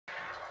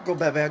Go,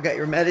 baby. I got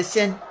your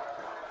medicine.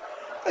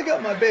 I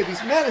got my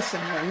baby's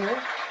medicine right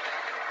here.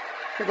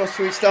 Here goes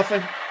sweet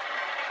stuffing.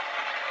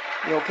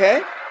 You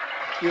okay?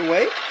 You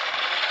awake?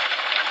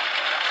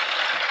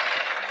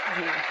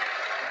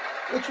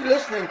 What you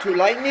listening to?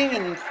 Lightning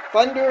and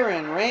thunder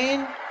and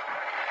rain?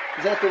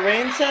 Is that the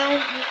rain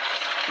sound?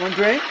 One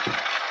drink?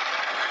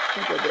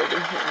 Okay, baby.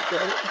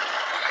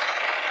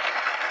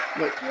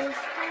 Look,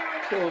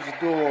 close the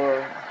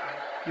door.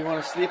 You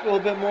want to sleep a little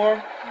bit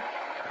more?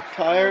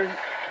 Tired?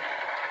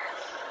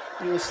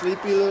 You a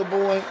sleepy little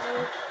boy?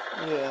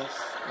 Yes.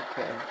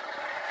 Okay.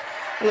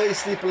 I'll let you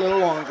sleep a little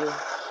longer.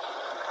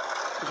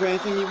 Is there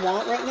anything you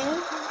want right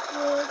now?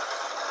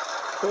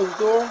 Close the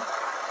door.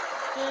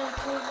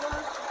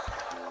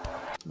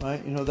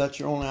 Right, you know that's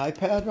your only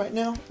iPad right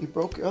now? You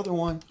broke your other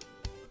one.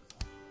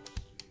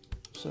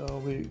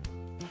 So if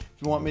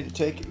you want me to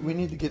take it, we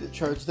need to get it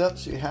charged up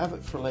so you have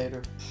it for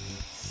later.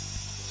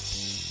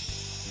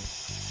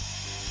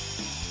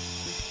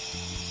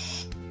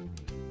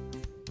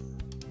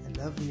 I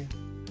love you.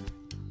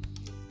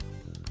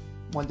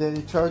 Want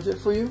Daddy to charge it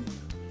for you?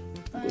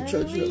 I'll go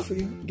charge it up for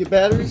you. Get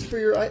batteries for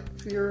your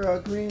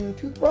green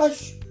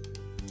toothbrush.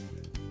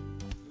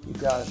 You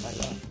got it, my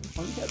love.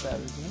 Oh, you got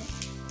batteries in it.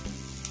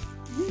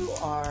 You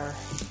are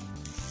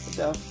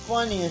the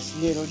funniest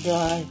little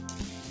guy.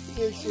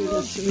 Yes, you're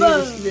the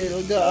sweetest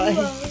little guy.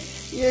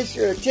 Yes,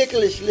 you're a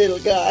ticklish little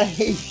guy.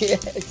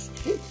 Yes.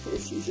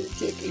 Yes, he's a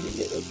ticklish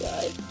little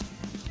guy.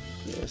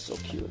 You're so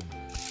cute.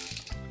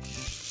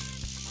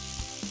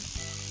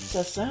 What's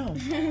that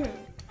sound?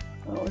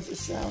 Oh, what's the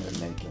sound it's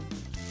making?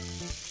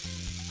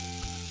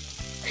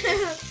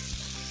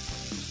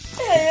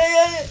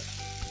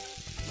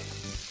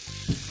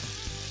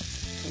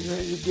 You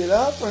ready to get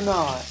up or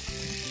not?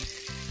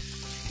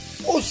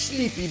 Oh,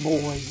 sleepy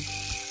boy.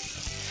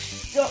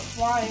 Don't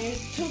fly.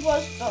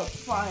 Toothbrush don't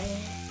fly.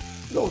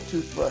 No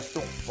toothbrush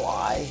don't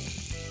fly.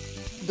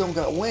 Don't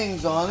got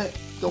wings on it.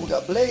 Don't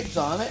got blades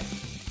on it.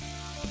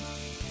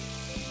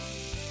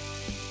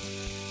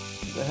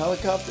 The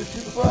helicopter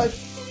toothbrush?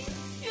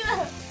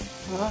 Yeah.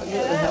 Huh? You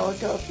got a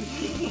helicopter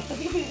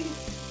toothbrush?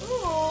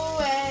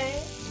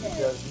 It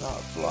does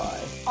not fly.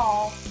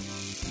 Oh.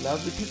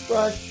 Love the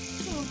toothbrush?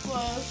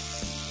 Toothbrush.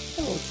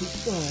 Oh,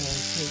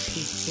 toothbrush. Oh,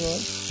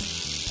 toothbrush.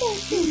 Oh,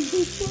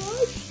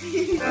 toothbrush.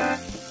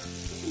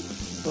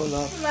 Go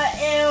love. My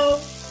ew.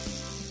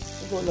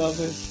 Go love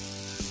it.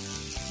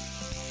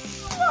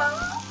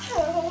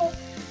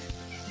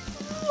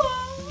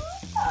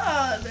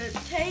 The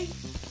tape.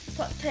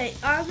 Put tape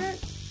on it.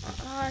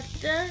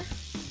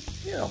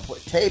 You don't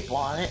put tape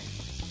on it.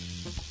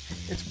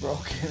 It's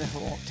broken. It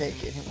won't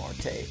take any more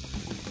tape.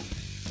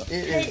 It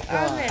is Tape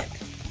on it.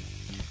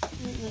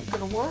 It ain't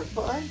gonna work,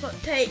 bud.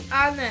 Put tape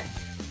on it.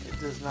 It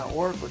does not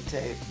work with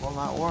tape. Will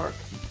not work.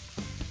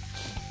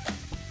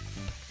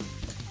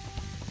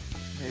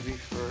 Maybe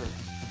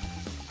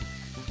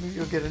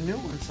you'll get a new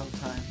one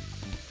sometime.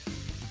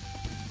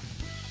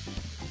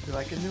 You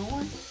like a new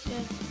one?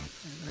 Yeah.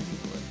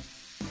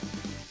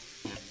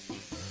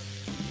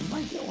 You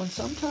might get one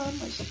sometime.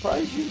 I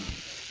surprise you.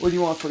 What do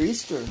you want for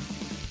Easter?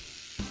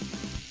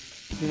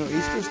 You know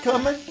Easter's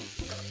coming?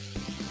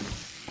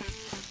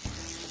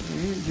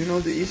 You know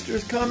the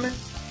Easter's coming?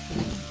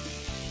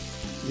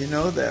 You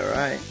know that,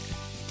 right?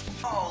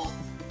 Oh,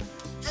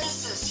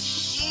 this is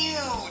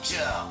huge!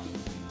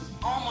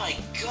 Oh my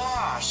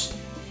gosh!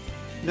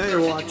 Now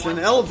you're watching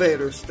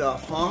elevator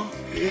stuff, huh?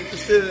 You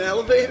interested in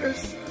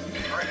elevators?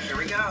 Alright, here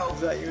we go.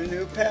 Is that your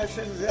new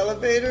passion, is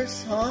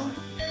elevators, huh?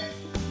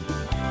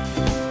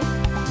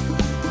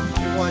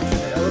 You're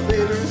watching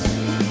elevators?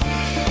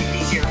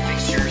 These here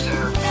fixtures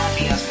are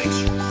happy-ass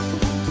fixtures.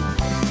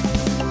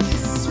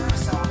 This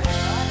service elevator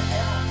I've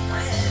ever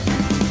read.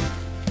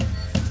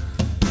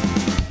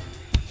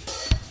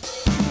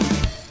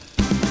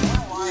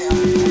 Now why, I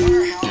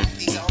wonder how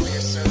these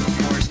elevators serve the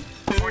floors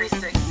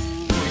 46,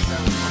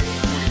 47,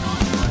 48,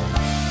 49.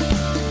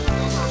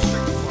 Those are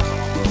restricted floors on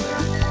all over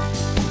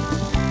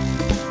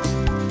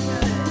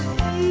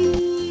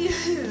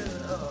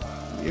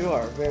there. You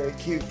are very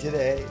cute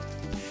today.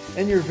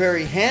 And you're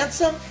very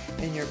handsome,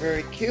 and you're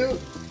very cute.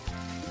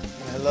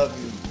 And I love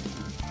you.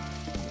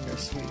 And you're a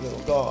sweet little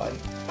guy.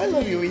 I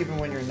love you even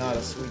when you're not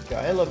a sweet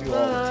guy. I love you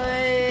all the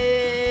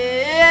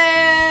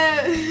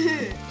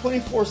time.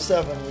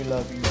 24/7 we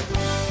love you.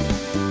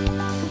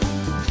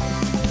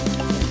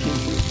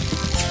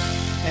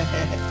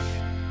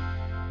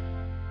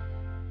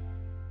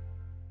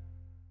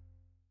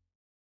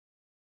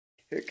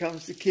 Here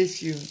comes to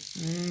kiss you.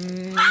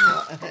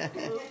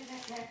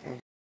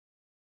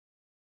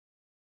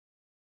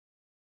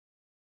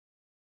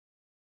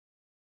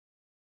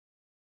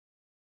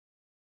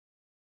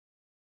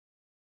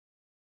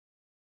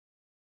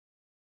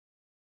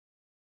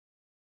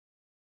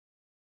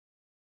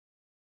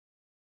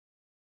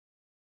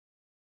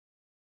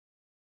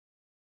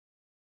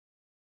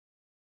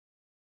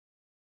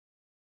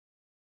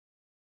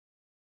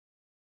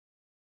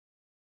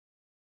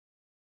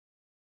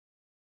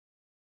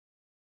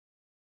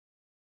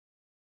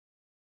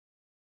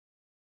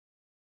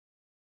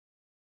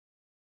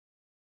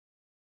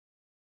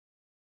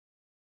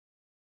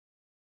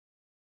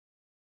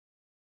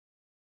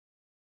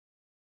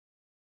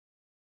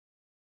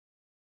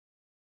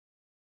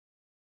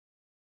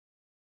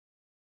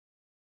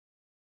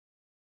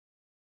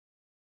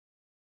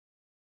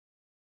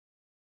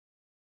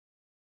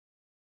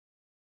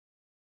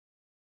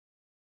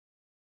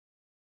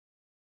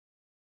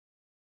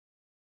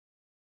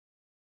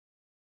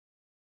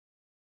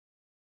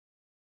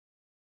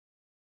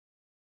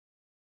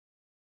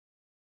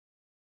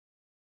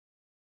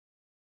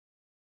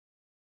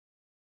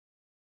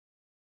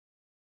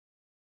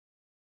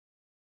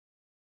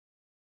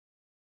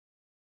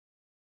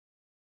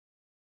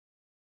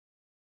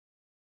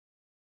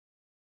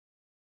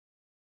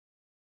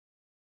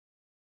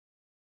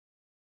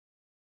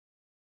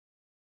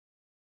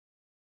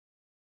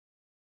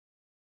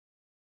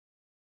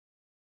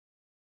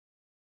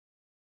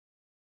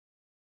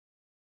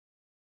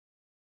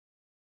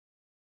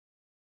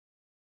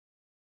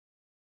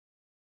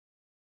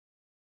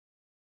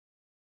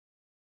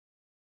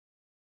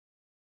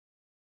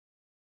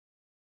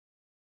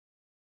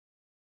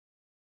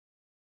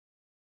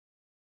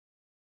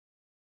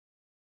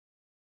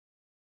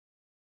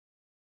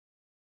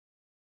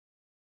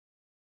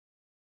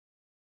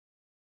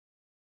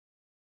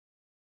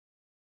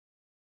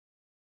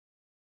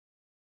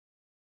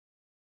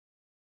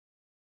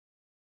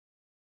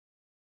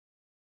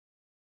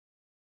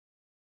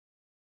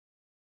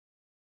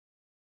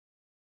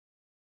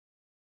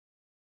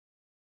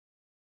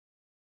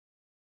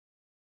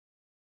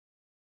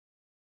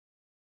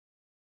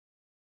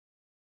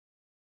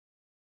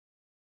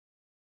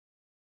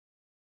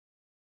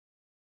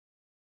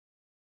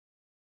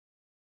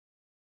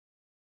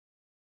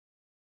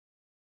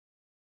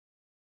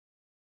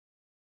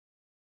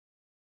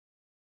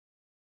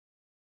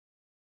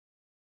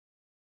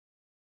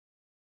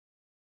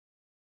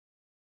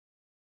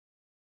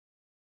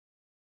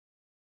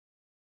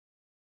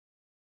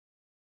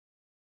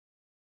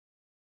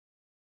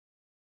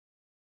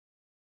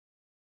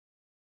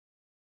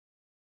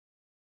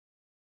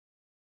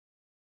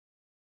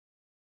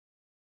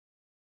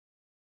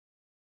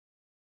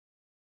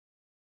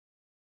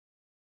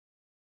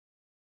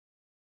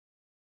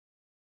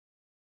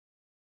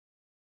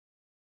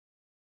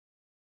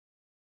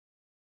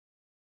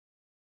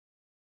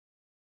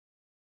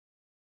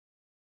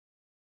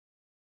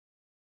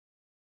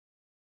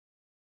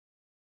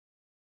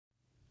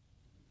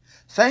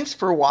 Thanks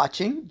for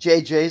watching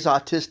JJ's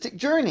Autistic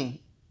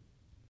Journey.